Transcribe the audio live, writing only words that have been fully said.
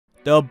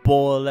the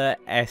Baller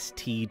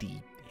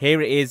STD.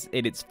 Here it is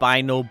in its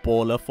final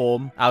baller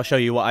form. I'll show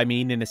you what I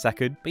mean in a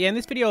second. But yeah, in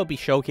this video, I'll be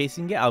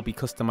showcasing it. I'll be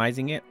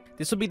customizing it.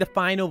 This will be the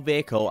final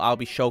vehicle I'll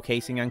be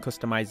showcasing and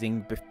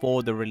customizing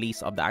before the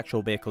release of the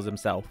actual vehicles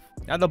themselves.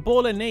 Now, the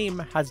Baller name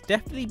has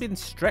definitely been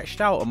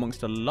stretched out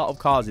amongst a lot of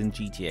cars in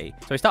GTA.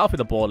 So we start off with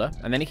the Baller,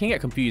 and then it can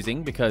get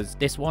confusing because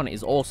this one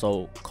is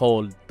also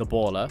called the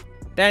Baller.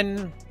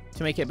 Then,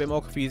 to make it a bit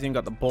more confusing,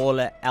 got the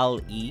Baller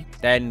LE.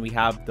 Then we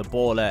have the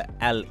Baller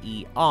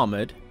LE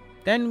Armored.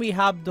 Then we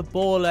have the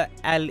Baller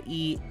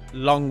LE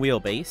Long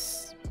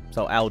Wheelbase,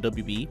 so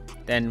LWB.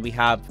 Then we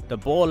have the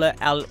Baller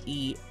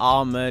LE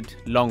Armored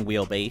Long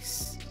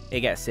Wheelbase.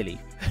 It gets silly.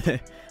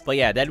 But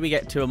yeah, then we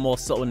get to a more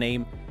subtle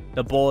name,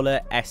 the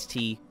Baller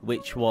ST,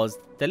 which was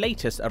the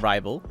latest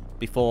arrival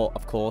before,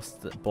 of course,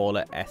 the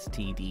Baller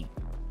STD.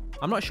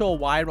 I'm not sure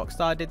why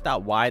Rockstar did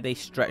that, why they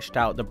stretched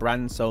out the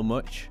brand so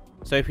much.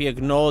 So if we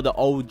ignore the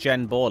old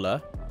gen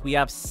Baller, we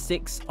have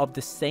 6 of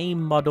the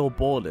same model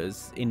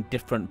Ballers in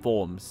different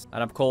forms.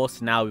 And of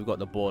course, now we've got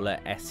the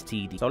Baller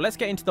STD. So let's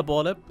get into the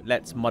Baller.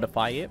 Let's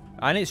modify it.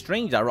 And it's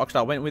strange that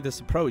Rockstar went with this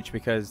approach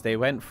because they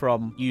went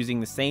from using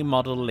the same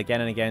model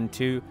again and again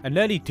to a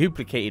nearly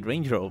duplicated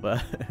Range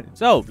Rover.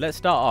 So let's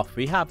start off.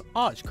 We have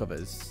arch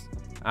covers.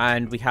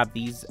 And we have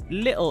these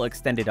little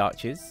extended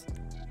arches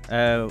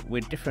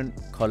with different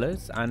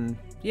colors. And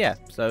yeah,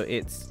 so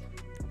it's,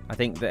 I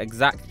think, the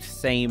exact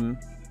same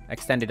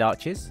extended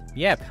arches.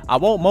 Yeah, I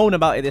won't moan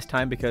about it this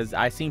time because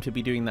I seem to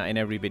be doing that in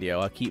every video.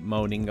 I keep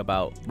moaning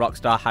about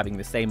Rockstar having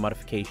the same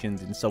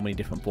modifications in so many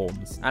different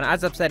forms. And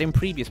as I've said in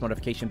previous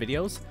modification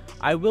videos,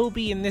 I will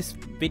be in this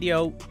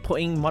video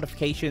putting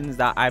modifications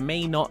that I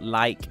may not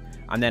like,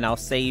 and then I'll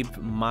save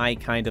my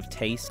kind of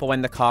taste for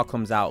when the car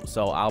comes out.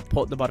 So I'll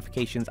put the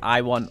modifications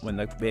I want when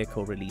the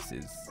vehicle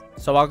releases.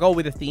 So I'll go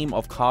with a theme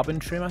of carbon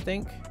trim, I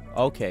think.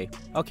 Okay,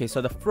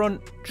 so the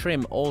front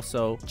trim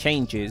also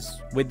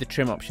changes with the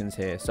trim options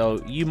here.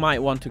 So you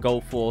might want to go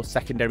for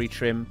secondary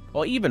trim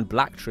or even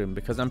black trim,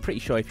 because I'm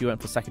pretty sure if you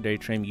went for secondary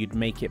trim, you'd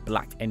make it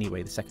black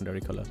anyway, the secondary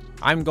color.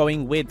 I'm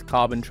going with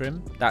carbon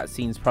trim. That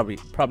seems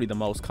probably the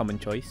most common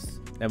choice.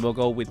 Then we'll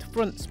go with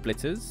front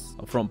splitters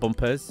or front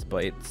bumpers,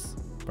 but it's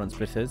front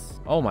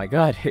splitters. Oh my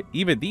god,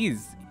 even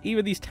these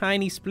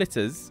tiny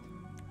splitters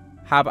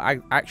have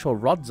actual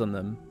rods on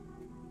them.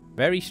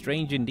 Very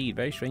strange indeed,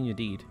 very strange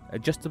indeed.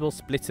 Adjustable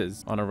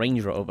splitters on a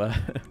Range Rover.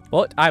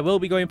 But I will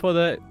be going for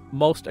the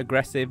most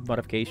aggressive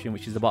modification,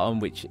 which is the bottom,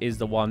 which is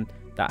the one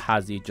that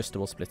has the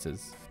adjustable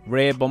splitters.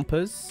 Rear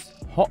bumpers.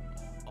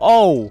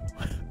 Oh!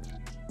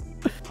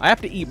 I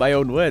have to eat my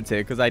own words here,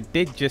 because I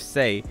did just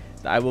say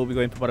that I will be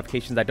going for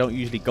modifications I don't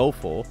usually go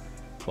for.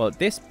 Well,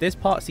 this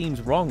part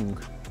seems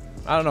wrong.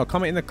 I don't know,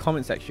 comment in the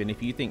comment section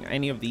if you think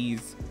any of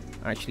these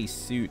actually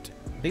suit.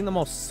 I think the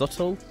most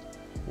subtle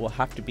will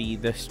have to be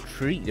the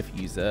street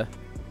diffuser,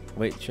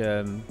 which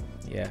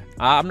yeah,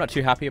 I'm not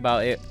too happy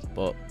about it,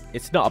 but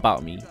it's not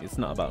about me. It's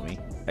not about me.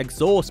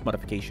 Exhaust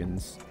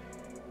modifications.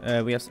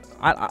 We have,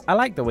 I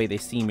like the way they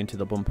seam into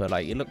the bumper.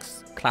 Like, it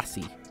looks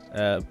classy.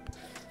 That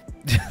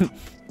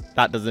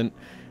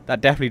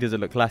definitely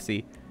doesn't look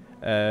classy.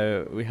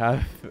 We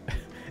have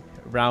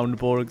round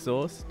bore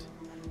exhaust.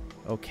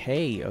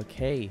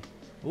 Okay.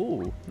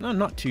 Ooh, no,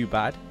 not too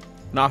bad.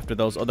 Not after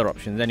those other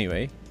options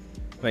anyway.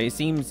 But it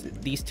seems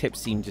these tips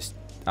seem just,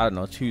 I don't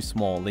know, too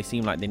small. They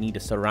seem like they need a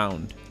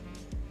surround.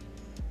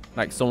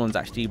 Like someone's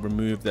actually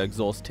removed the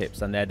exhaust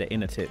tips and they're the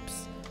inner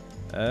tips.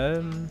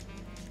 And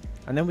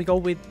then we go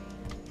with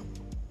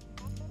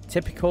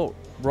typical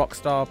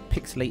Rockstar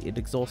pixelated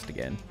exhaust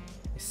again.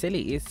 It's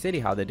silly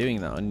how they're doing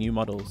that on new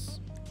models.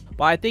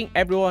 But I think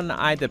everyone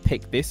either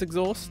pick this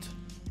exhaust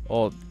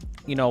or,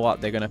 you know what,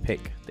 they're going to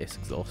pick this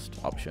exhaust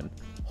option.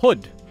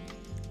 Hood.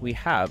 We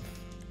have,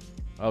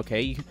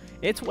 okay,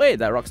 it's weird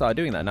that Rockstar are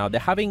doing that now. They're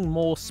having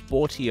more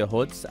sportier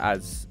hoods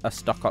as a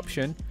stock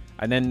option,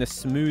 and then the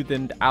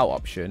smoothened out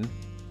option,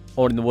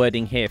 or in the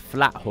wording here,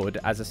 flat hood,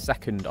 as a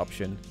second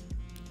option.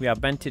 We have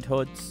vented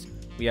hoods.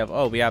 We have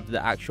the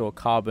actual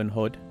carbon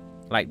hood,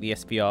 like the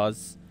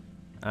SPRs,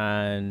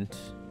 and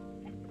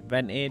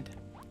vented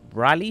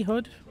rally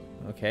hood.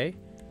 Okay.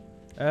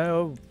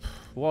 What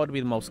would be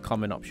the most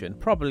common option?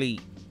 Probably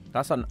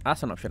that's an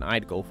option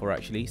I'd go for,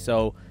 actually.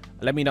 So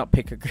let me not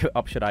pick a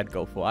option I'd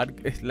go for.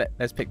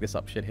 Let's pick this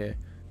option here.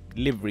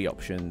 Livery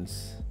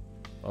options.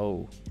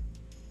 Oh.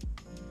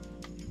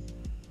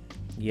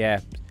 Yeah.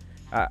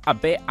 A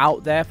bit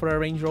out there for a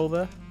Range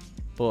Rover,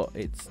 but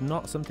it's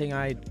not something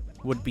I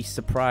would be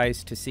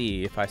surprised to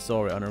see if I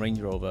saw it on a Range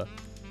Rover.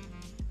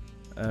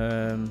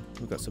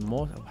 We've got some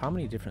more. How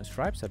many different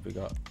stripes have we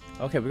got?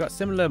 Okay, we've got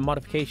similar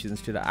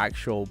modifications to the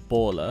actual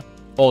Baller,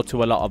 or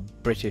to a lot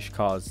of British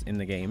cars in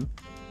the game.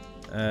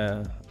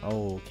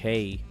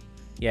 Okay.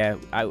 Yeah,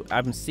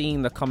 I'm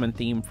seeing the common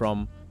theme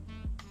from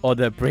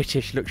other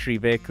British luxury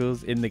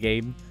vehicles in the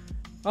game.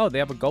 Oh, they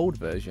have a gold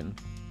version.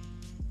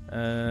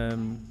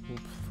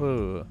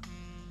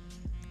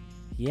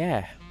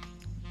 Yeah,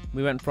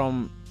 we went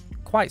from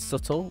quite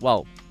subtle.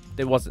 Well,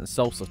 it wasn't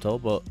so subtle,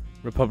 but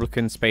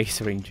Republican Space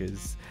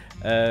Rangers.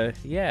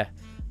 Yeah,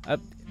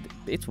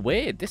 it's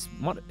weird. This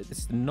mod,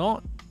 it's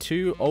not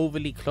too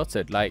overly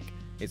cluttered. Like,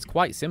 it's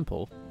quite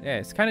simple. Yeah,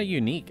 it's kind of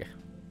unique.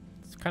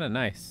 It's kind of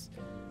nice.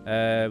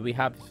 We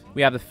have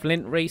the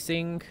Flint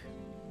Racing.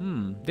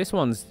 This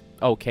one's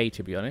okay,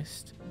 to be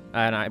honest,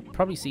 and I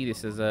probably see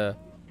this as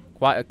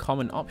quite a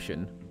common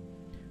option.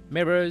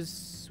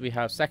 Mirrors. We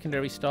have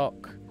secondary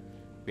stock.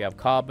 We have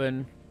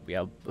carbon. We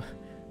have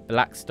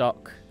black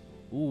stock.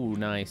 Ooh,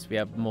 nice. We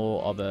have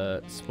more of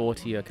a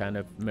sportier kind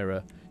of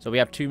mirror. So we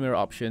have 2 mirror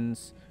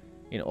options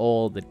in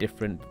all the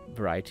different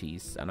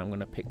varieties, and I'm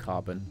gonna pick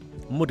carbon.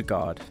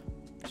 Mudguard.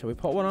 Shall we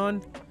put one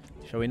on?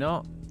 Shall we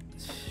not?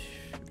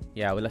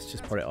 Yeah, well, let's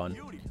just put it on.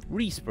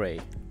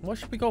 Respray. What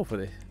should we go for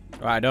this?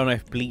 Right, I don't know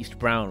if bleached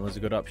brown was a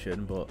good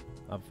option, but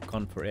I've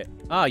gone for it.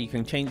 Ah, you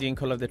can change the in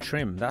color of the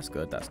trim. That's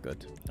good. That's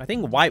good. I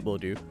think white will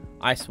do.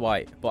 Ice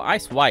white. But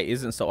ice white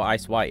isn't so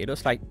ice white. It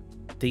looks like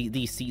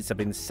these seats have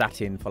been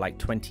sat in for like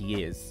 20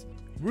 years.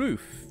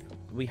 Roof.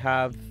 We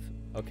have,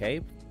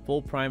 okay,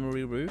 full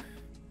primary roof,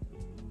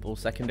 full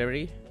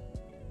secondary,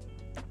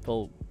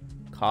 full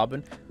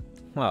carbon.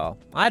 Well,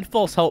 I had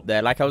false hope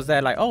there. Like, I was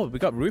there like, oh, we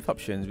got roof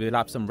options. We'll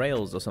have some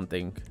rails or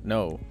something.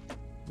 No,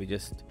 we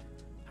just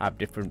have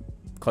different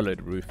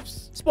colored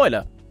roofs.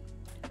 Spoiler.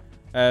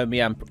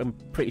 Yeah, I'm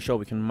pretty sure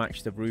we can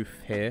match the roof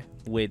here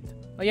with...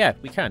 Oh, yeah,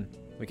 we can.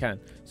 We can.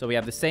 So we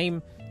have the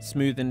same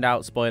smoothened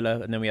out spoiler,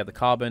 and then we have the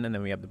carbon, and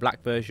then we have the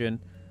black version,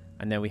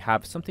 and then we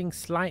have something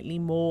slightly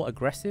more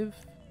aggressive.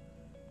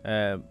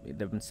 The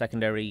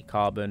secondary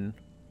carbon.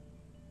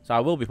 So I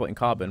will be putting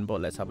carbon, but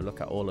let's have a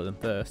look at all of them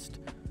first.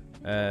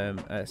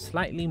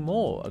 Slightly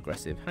more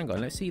aggressive. Hang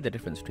on, let's see the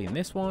difference between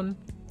this one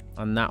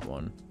and that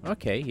one.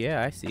 Okay,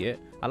 yeah, I see it.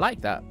 I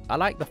like that. I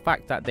like the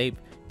fact that they've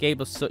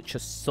gave us such a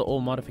subtle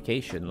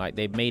modification. Like,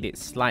 they've made it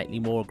slightly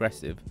more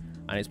aggressive,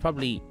 and it's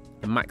probably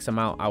the max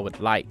amount I would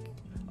like.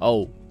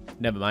 Oh,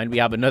 never mind. We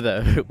have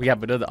another. We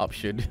have another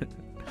option.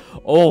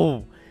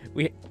 Oh,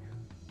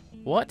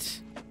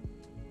 what?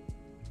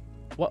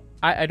 What?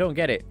 I don't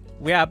get it.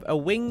 We have a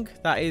wing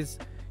that is,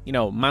 you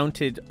know,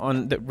 mounted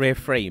on the rear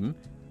frame,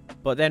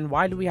 but then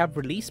why do we have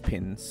release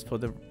pins for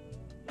the?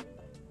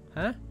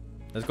 Huh?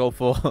 Let's go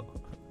for.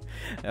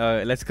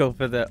 Let's go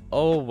for the.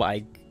 Oh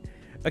my.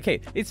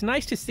 Okay, it's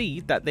nice to see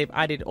that they've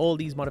added all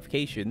these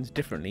modifications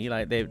differently.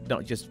 Like, they've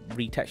not just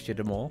retextured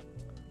them all.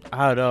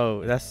 I don't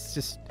know. That's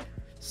just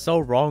so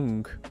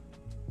wrong.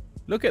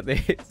 Look at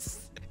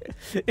this.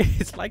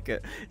 It's like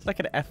an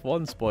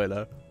F1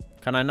 spoiler.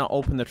 Can I not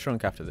open the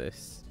trunk after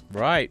this?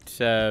 Right.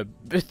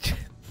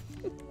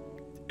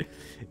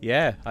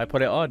 Yeah, I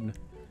put it on.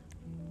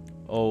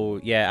 Oh,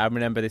 yeah, I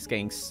remember this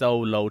getting so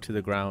low to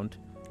the ground.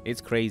 It's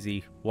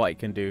crazy what it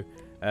can do.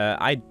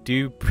 I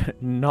do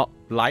not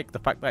like the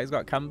fact that it's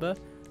got camber.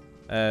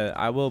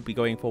 I will be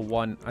going for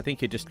one. I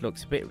think it just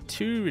looks a bit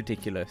too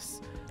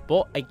ridiculous.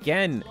 But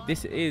again,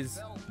 this is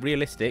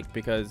realistic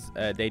because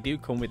they do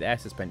come with air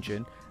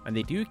suspension, and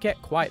they do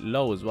get quite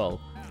low as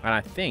well. And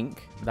I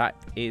think that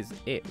is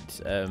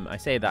it. I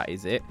say that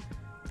is it.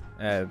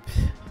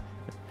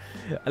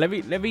 Let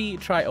me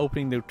try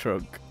opening the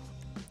trunk.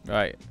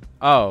 Right.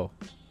 Oh.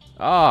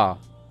 Ah.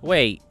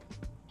 Wait.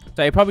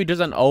 So it probably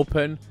doesn't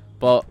open,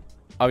 but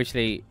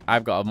obviously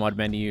I've got a mod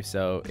menu,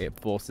 so it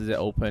forces it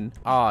open.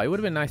 Ah, it would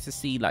have been nice to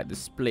see like the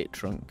split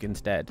trunk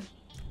instead.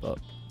 But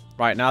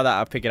right, now that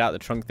I've figured out the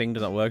trunk thing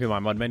doesn't work in my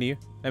mod menu,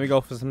 let me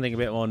go for something a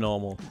bit more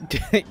normal.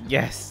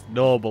 Yes,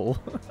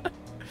 normal.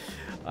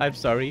 I'm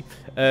sorry.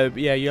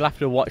 Yeah, you'll have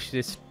to watch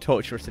this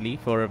torturously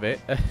for a bit.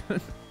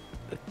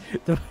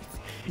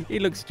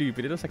 It looks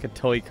stupid. It looks like a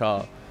toy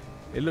car.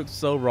 It looks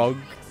so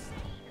wrong.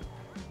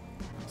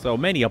 So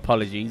many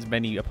apologies,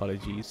 many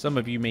apologies. Some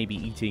of you may be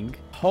eating.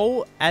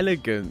 Whole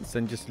elegance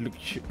and just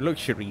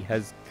luxury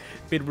has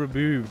been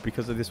removed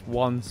because of this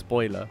one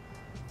spoiler.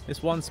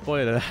 This one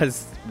spoiler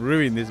has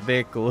ruined this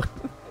vehicle.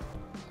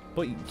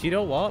 But do you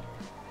know what?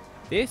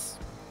 This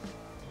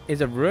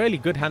is a really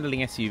good handling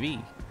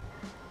SUV.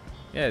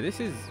 Yeah, this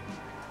is...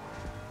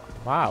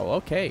 Wow,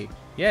 okay.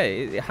 Yeah,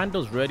 it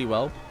handles really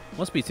well.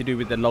 Must be to do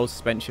with the low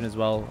suspension as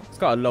well. It's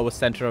got a lower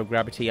center of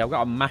gravity. I've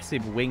got a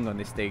massive wing on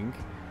this thing.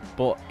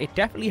 But it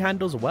definitely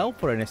handles well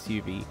for an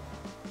SUV.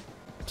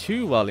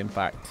 Too well, in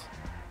fact.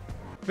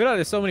 I feel like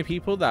there's so many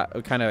people that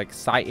are kind of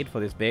excited for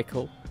this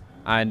vehicle.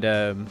 And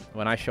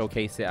when I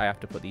showcase it, I have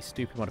to put these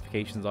stupid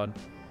modifications on.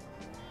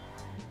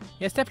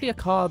 Yeah, it's definitely a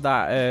car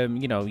that,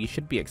 you know, you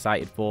should be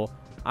excited for.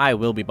 I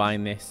will be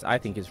buying this. I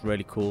think it's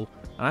really cool.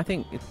 And I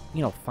think,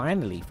 you know,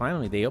 finally,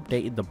 they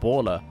updated the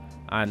Baller.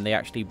 And they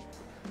actually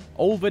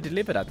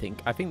over-delivered, I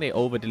think. I think they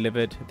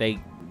over-delivered. They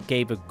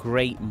gave a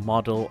great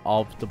model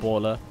of the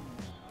Baller.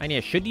 And yeah,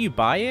 should you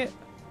buy it?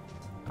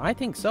 I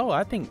think so.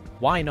 I think,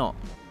 why not?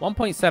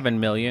 1.7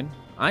 million.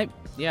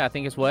 Yeah, I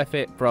think it's worth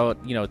it for,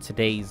 you know,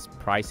 today's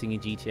pricing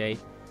in GTA.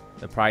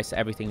 The price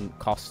everything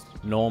costs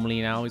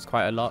normally now is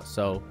quite a lot.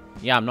 So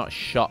yeah, I'm not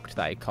shocked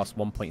that it costs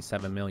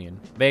 1.7 million.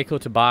 Vehicle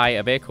to buy,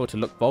 a vehicle to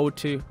look forward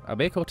to, a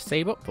vehicle to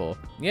save up for.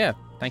 Yeah,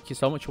 thank you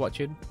so much for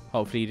watching.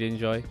 Hopefully you did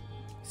enjoy.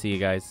 See you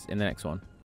guys in the next one.